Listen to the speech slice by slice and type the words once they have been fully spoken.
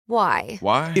Why?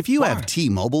 Why? If you have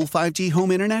T-Mobile 5G home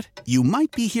internet, you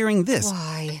might be hearing this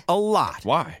Why? a lot.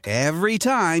 Why? Every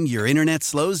time your internet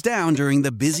slows down during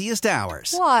the busiest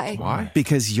hours. Why? Why?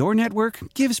 Because your network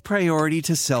gives priority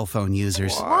to cell phone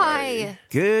users. Why?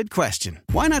 Good question.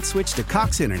 Why not switch to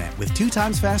Cox Internet with 2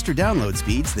 times faster download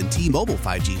speeds than T-Mobile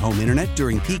 5G home internet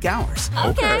during peak hours?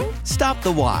 Okay. Stop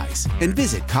the whys and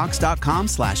visit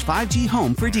cox.com/5G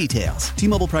home for details.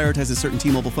 T-Mobile prioritizes certain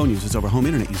T-Mobile phone users over home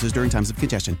internet users during times of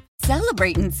congestion.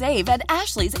 Celebrate and save at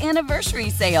Ashley's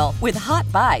Anniversary Sale. With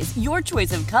Hot Buys, your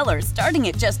choice of colors starting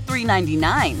at just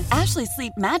 $3.99. Ashley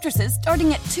Sleep mattresses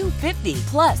starting at $2.50.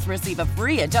 Plus, receive a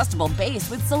free adjustable base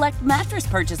with select mattress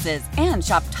purchases. And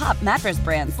shop top mattress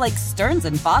brands like Stearns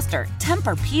 & Foster,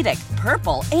 Tempur-Pedic,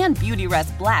 Purple, and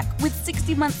Beautyrest Black with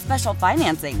 60-month special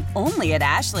financing. Only at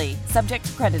Ashley. Subject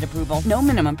to credit approval. No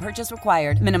minimum purchase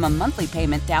required. Minimum monthly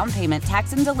payment, down payment,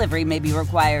 tax, and delivery may be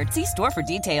required. See store for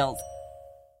details.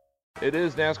 It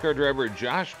is NASCAR driver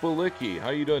Josh Bilicki. How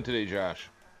are you doing today, Josh?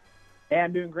 Hey,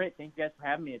 I'm doing great. Thank you guys for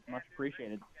having me. It's much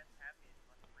appreciated.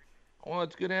 Well,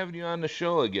 it's good having you on the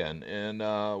show again, and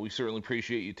we certainly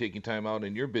appreciate you taking time out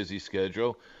in your busy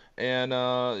schedule. And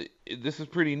this is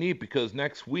pretty neat because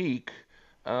next week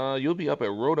you'll be up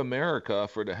at Road America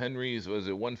for the Henry's, was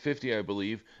it 150, I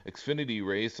believe, Xfinity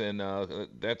race, and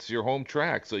that's your home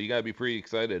track, so you got to be pretty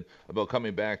excited about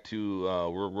coming back to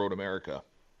Road America.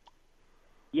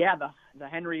 Yeah, the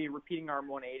Henry repeating arm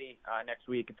 180 next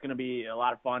week. It's going to be a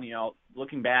lot of fun. You know,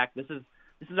 looking back, this is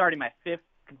already my 5th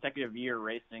consecutive year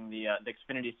racing the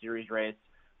Xfinity Series race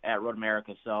at Road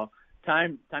America. So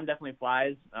time definitely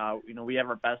flies. You know, we have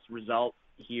our best result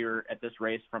here at this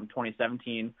race from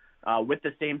 2017 with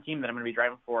the same team that I'm going to be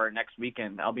driving for next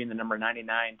weekend. I'll be in the number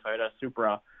 99 Toyota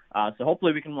Supra. So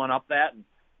hopefully we can one up that. And,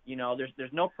 you know,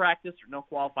 there's no practice or no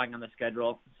qualifying on the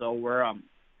schedule, so we're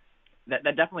that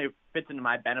definitely fits into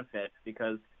my benefit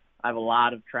because I have a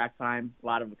lot of track time, a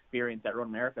lot of experience at Road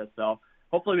America. So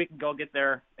hopefully we can go get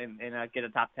there and get a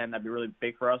top 10. That'd be really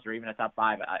big for us, or even a top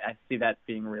 5. I see that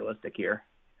being realistic here.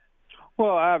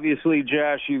 Well, obviously,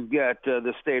 Josh, you've got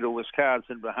the state of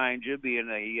Wisconsin behind you, being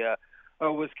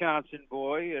a Wisconsin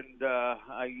boy, and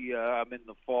I'm in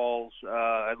the Falls.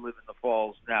 I live in the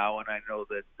Falls now, and I know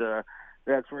that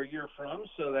that's where you're from.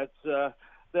 So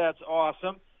that's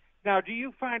awesome. Now, do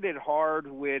you find it hard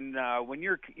when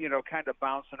you're kind of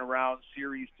bouncing around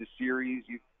series to series?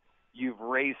 You've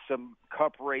raced some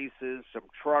Cup races, some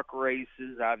truck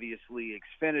races, obviously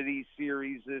Xfinity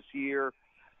Series this year.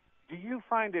 Do you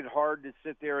find it hard to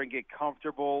sit there and get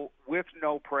comfortable with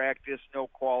no practice, no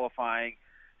qualifying,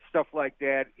 stuff like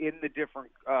that, in the different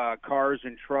cars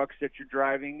and trucks that you're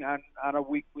driving on a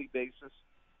weekly basis?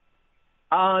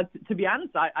 To be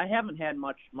honest, I haven't had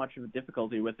much of a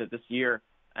difficulty with it this year.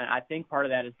 And I think part of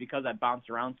that is because I bounced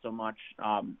around so much.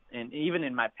 And even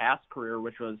in my past career,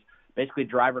 which was basically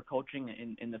driver coaching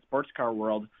in the sports car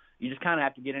world, you just kind of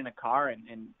have to get in a car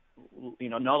and you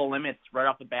know the limits right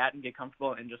off the bat and get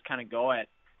comfortable and just kind of go at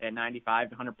 95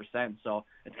 to 100%. So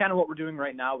it's kind of what we're doing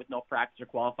right now with no practice or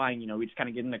qualifying. You know, we just kind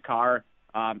of get in the car.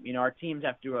 You know, our teams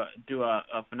have to do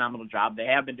a phenomenal job. They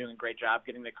have been doing a great job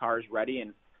getting the cars ready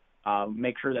and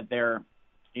make sure that their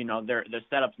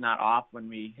setup's not off when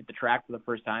we hit the track for the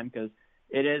first time, because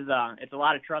it's a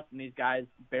lot of trust in these guys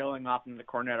barreling off into the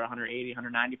corner at 180,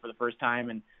 190 for the first time,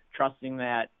 and trusting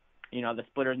that, you know, the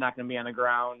splitter's not going to be on the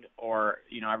ground or,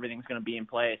 you know, everything's going to be in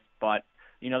place. But,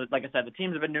 you know, like I said, the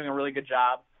teams have been doing a really good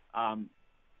job.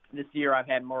 This year I've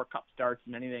had more Cup starts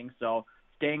than anything, so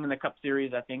staying in the Cup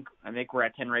Series, I think we're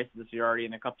at 10 races this year already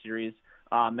in the Cup Series.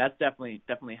 That's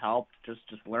definitely helped, just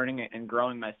learning it and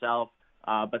growing myself.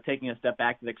 But taking a step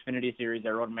back to the Xfinity Series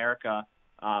at Road America,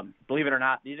 believe it or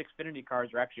not, these Xfinity cars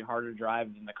are actually harder to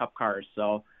drive than the Cup cars.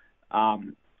 So,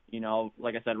 you know,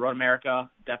 like I said, Road America,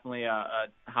 definitely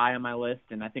high on my list,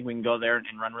 and I think we can go there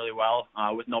and run really well.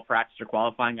 With no practice or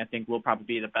qualifying, I think we'll probably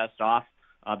be the best off,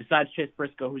 besides Chase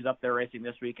Briscoe, who's up there racing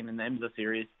this weekend in the IMSA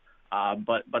Series.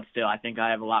 But still, I think I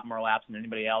have a lot more laps than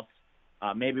anybody else,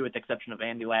 maybe with the exception of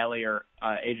Andy Lally or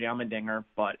AJ Allmendinger,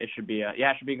 but it should be a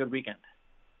good weekend.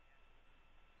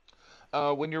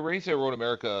 When you're racing at Road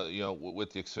America, you know,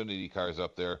 with the Xfinity cars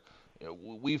up there, you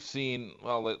know, we've seen.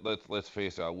 Well, let's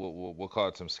face it. We'll call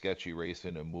it some sketchy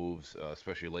racing and moves,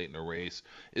 especially late in the race.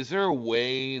 Is there a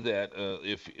way that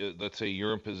if let's say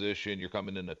you're in position, you're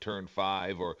coming into turn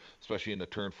 5, or especially into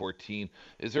turn 14,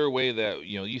 is there a way that,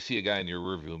 you know, you see a guy in your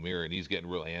rearview mirror and he's getting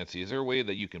real antsy? Is there a way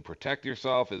that you can protect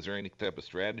yourself? Is there any type of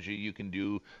strategy you can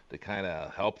do to kind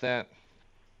of help that?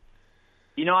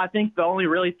 You know, I think the only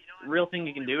real thing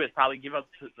you can do is probably give up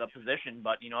the position.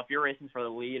 But, you know, if you're racing for the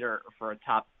lead or for a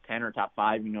top 10 or top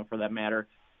 5, you know, for that matter,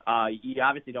 you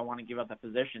obviously don't want to give up that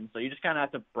position. So you just kind of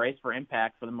have to brace for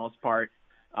impact for the most part.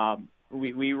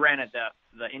 We ran at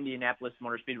the Indianapolis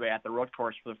Motor Speedway at the road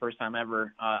course for the first time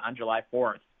ever on July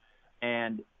 4th.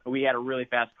 And we had a really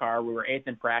fast car. We were 8th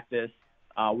in practice.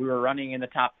 We were running in the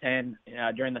top 10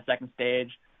 during the second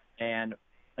stage. And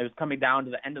it was coming down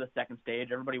to the end of the second stage.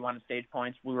 Everybody wanted stage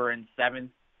points. We were in 7th.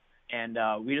 And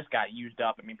we just got used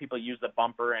up. I mean, people use the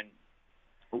bumper. And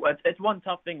it's one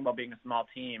tough thing about being a small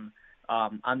team.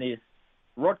 On these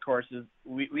road courses,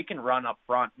 we can run up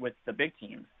front with the big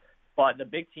teams. But the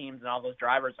big teams and all those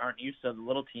drivers aren't used to the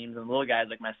little teams and little guys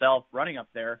like myself running up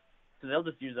there. So they'll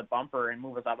just use a bumper and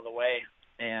move us out of the way.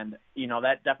 And,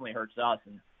 that definitely hurts us.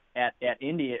 And at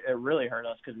Indy, it really hurt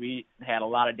us because we had a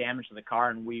lot of damage to the car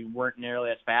and we weren't nearly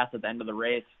as fast at the end of the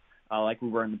race like we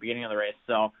were in the beginning of the race.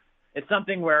 So it's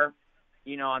something where,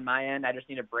 on my end, I just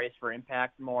need to brace for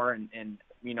impact more and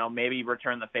maybe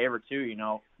return the favor too.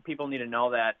 People need to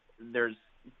know that there's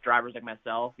drivers like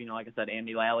myself, like I said,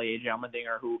 Andy Lally, AJ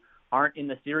Allmendinger, who aren't in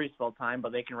the series full time,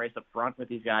 but they can race up front with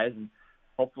these guys. And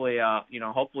hopefully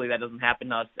that doesn't happen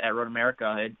to us at Road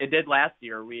America. It did last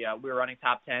year. We were running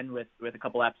top 10 with a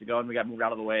couple laps to go, and we got moved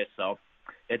out of the way. So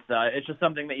it's just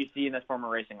something that you see in this form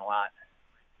of racing a lot.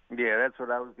 Yeah, that's what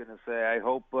I was going to say. I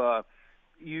hope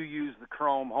you use the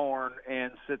chrome horn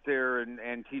and sit there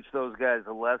and teach those guys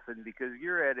a lesson, because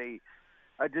you're at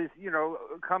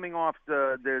coming off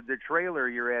the trailer,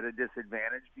 you're at a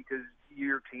disadvantage because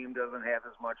your team doesn't have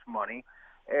as much money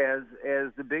as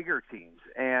the bigger teams.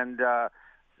 And a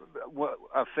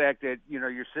fact that,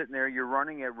 you're sitting there, you're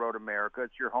running at Road America,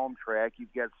 it's your home track,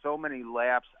 you've got so many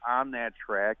laps on that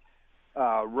track.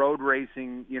 Road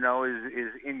racing,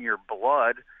 is in your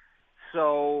blood.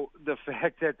 So the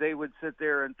fact that they would sit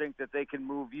there and think that they can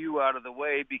move you out of the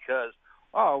way because,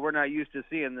 we're not used to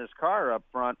seeing this car up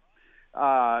front,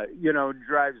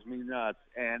 drives me nuts.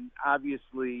 And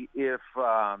obviously, if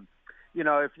it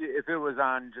was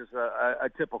on just a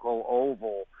typical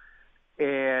oval,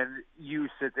 and you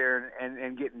sit there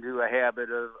and get into a habit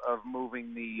of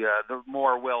moving the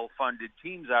more well-funded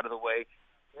teams out of the way,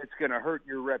 it's going to hurt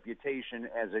your reputation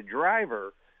as a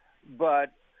driver.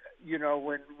 But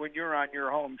when you're on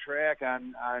your home track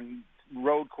on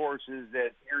road courses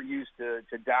that you're used to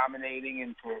dominating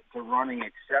and to running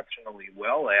exceptionally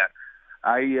well at,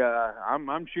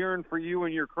 I'm cheering for you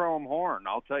and your chrome horn.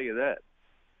 I'll tell you that.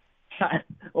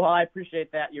 Well, I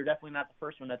appreciate that. You're definitely not the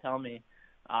first one to tell me.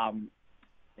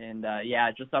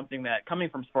 It's just something that, coming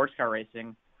from sports car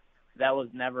racing, that was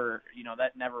never,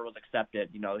 that never was accepted.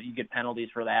 You get penalties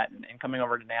for that, and coming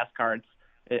over to NASCAR,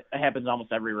 it happens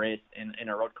almost every race in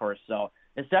a road course. So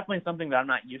it's definitely something that I'm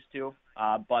not used to.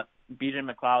 But BJ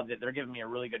McLeod, they're giving me a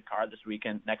really good car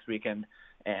next weekend,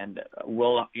 and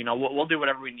we'll do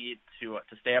whatever we need to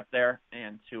stay up there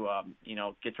and to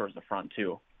get towards the front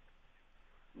too.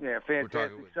 Yeah,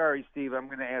 fantastic. Sorry, Steve, I'm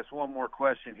going to ask one more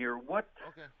question here. What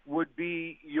would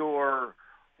be your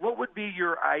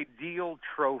ideal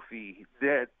trophy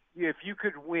that, if you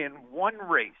could win one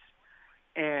race,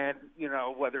 and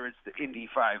whether it's the Indy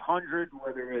 500,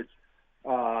 whether it's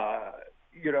a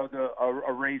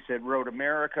race at Road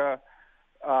America,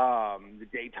 the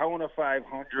Daytona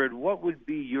 500, what would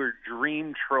be your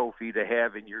dream trophy to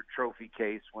have in your trophy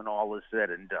case when all is said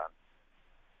and done?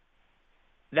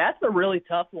 That's a really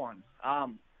tough one.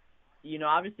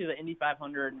 Obviously the Indy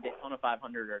 500 and Daytona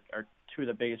 500 are two of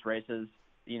the biggest races,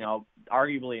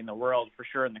 arguably in the world, for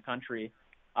sure in the country.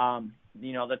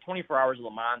 The 24 Hours of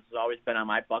Le Mans has always been on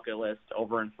my bucket list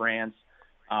over in France.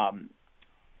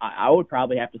 I would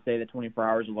probably have to say the 24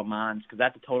 Hours of Le Mans, because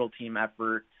that's a total team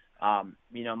effort.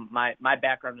 My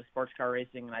background is sports car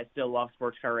racing, and I still love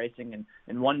sports car racing.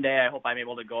 And one day I hope I'm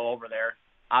able to go over there.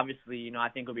 Obviously, I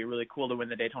think it would be really cool to win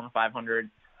the Daytona 500.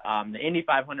 The Indy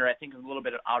 500, I think, is a little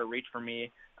bit out of reach for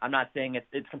me. I'm not saying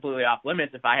it's completely off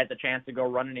limits. If I had the chance to go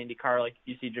run an Indy car like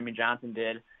you see Jimmy Johnson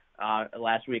did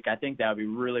last week, I think that would be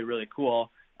really, really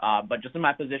cool. But just in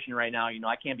my position right now,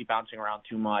 I can't be bouncing around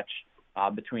too much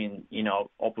between,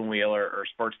 open wheel or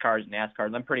sports cars and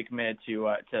NASCAR. I'm pretty committed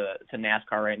to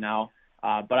NASCAR right now.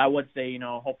 But I would say,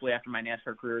 hopefully after my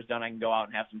NASCAR career is done, I can go out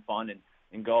and have some fun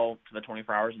and go to the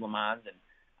 24 Hours of Le Mans. And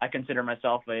I consider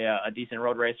myself a decent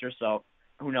road racer, so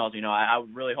who knows? I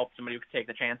would really hope somebody could take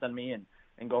the chance on me and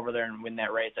go over there and win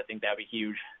that race. I think that would be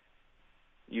huge.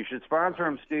 You should sponsor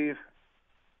him, Steve.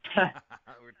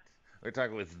 We're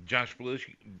talking with Josh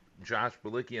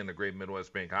Bilicki on the Great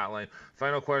Midwest Bank Hotline.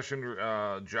 Final question,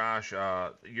 Josh.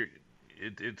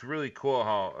 It's really cool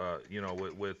how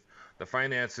with the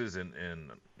finances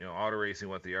and auto racing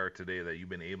what they are today, that you've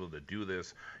been able to do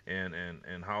this, and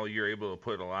how you're able to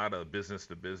put a lot of business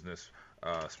to business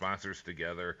sponsors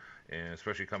together, and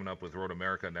especially coming up with Road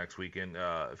America next weekend.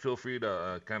 Feel free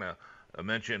to kind of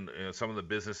mention some of the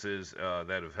businesses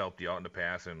that have helped you out in the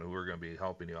past and who are going to be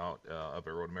helping you out up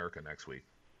at Road America next week.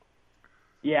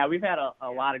 Yeah, we've had a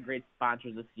lot of great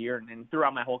sponsors this year and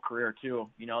throughout my whole career too.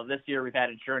 This year we've had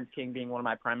Insurance King being one of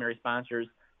my primary sponsors.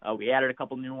 We added a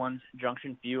couple new ones,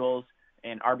 Junction Fuels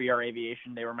and RBR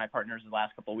Aviation. They were my partners the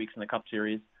last couple of weeks in the Cup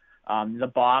Series.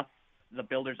 The Boss, the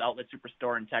Builders Outlet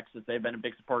Superstore in Texas, they've been a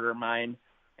big supporter of mine.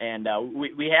 And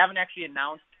we haven't actually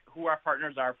announced who our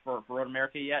partners are for Road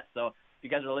America yet. So if you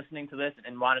guys are listening to this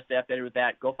and want to stay updated with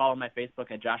that, go follow my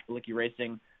Facebook at Josh Bilicki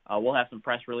Racing. We'll have some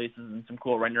press releases and some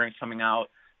cool renderings coming out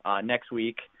next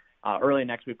week, early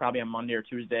next week, probably on Monday or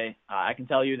Tuesday. I can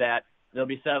tell you that there'll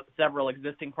be several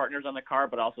existing partners on the car,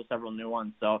 but also several new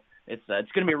ones. So it's going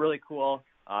to be really cool.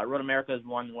 Road America is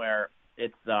one where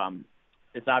it's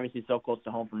obviously so close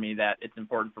to home for me that it's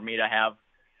important for me to have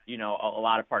a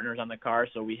lot of partners on the car.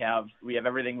 So we have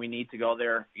everything we need to go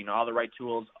there. All the right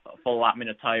tools, full allotment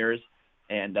of tires.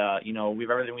 And, we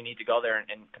have everything we need to go there and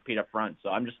compete up front. So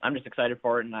I'm just excited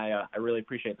for it, and I really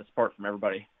appreciate the support from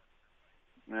everybody.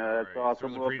 That's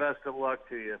awesome. Well, best of luck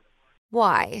to you.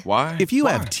 Why? If you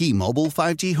have T-Mobile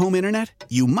 5G home internet,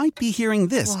 you might be hearing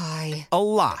this Why? a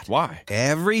lot. Why?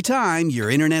 Every time your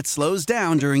internet slows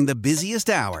down during the busiest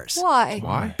hours.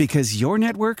 Why? Because your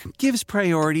network gives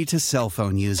priority to cell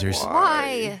phone users.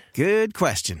 Why? Good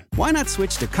question. Why not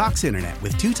switch to Cox Internet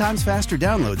with 2 times faster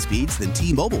download speeds than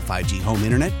T-Mobile 5G home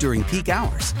internet during peak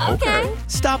hours? Okay.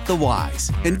 Stop the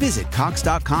whys and visit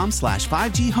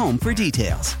Cox.com/5G home for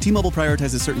details. T-Mobile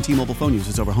prioritizes certain T-Mobile phone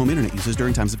users over home internet users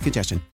during times of congestion.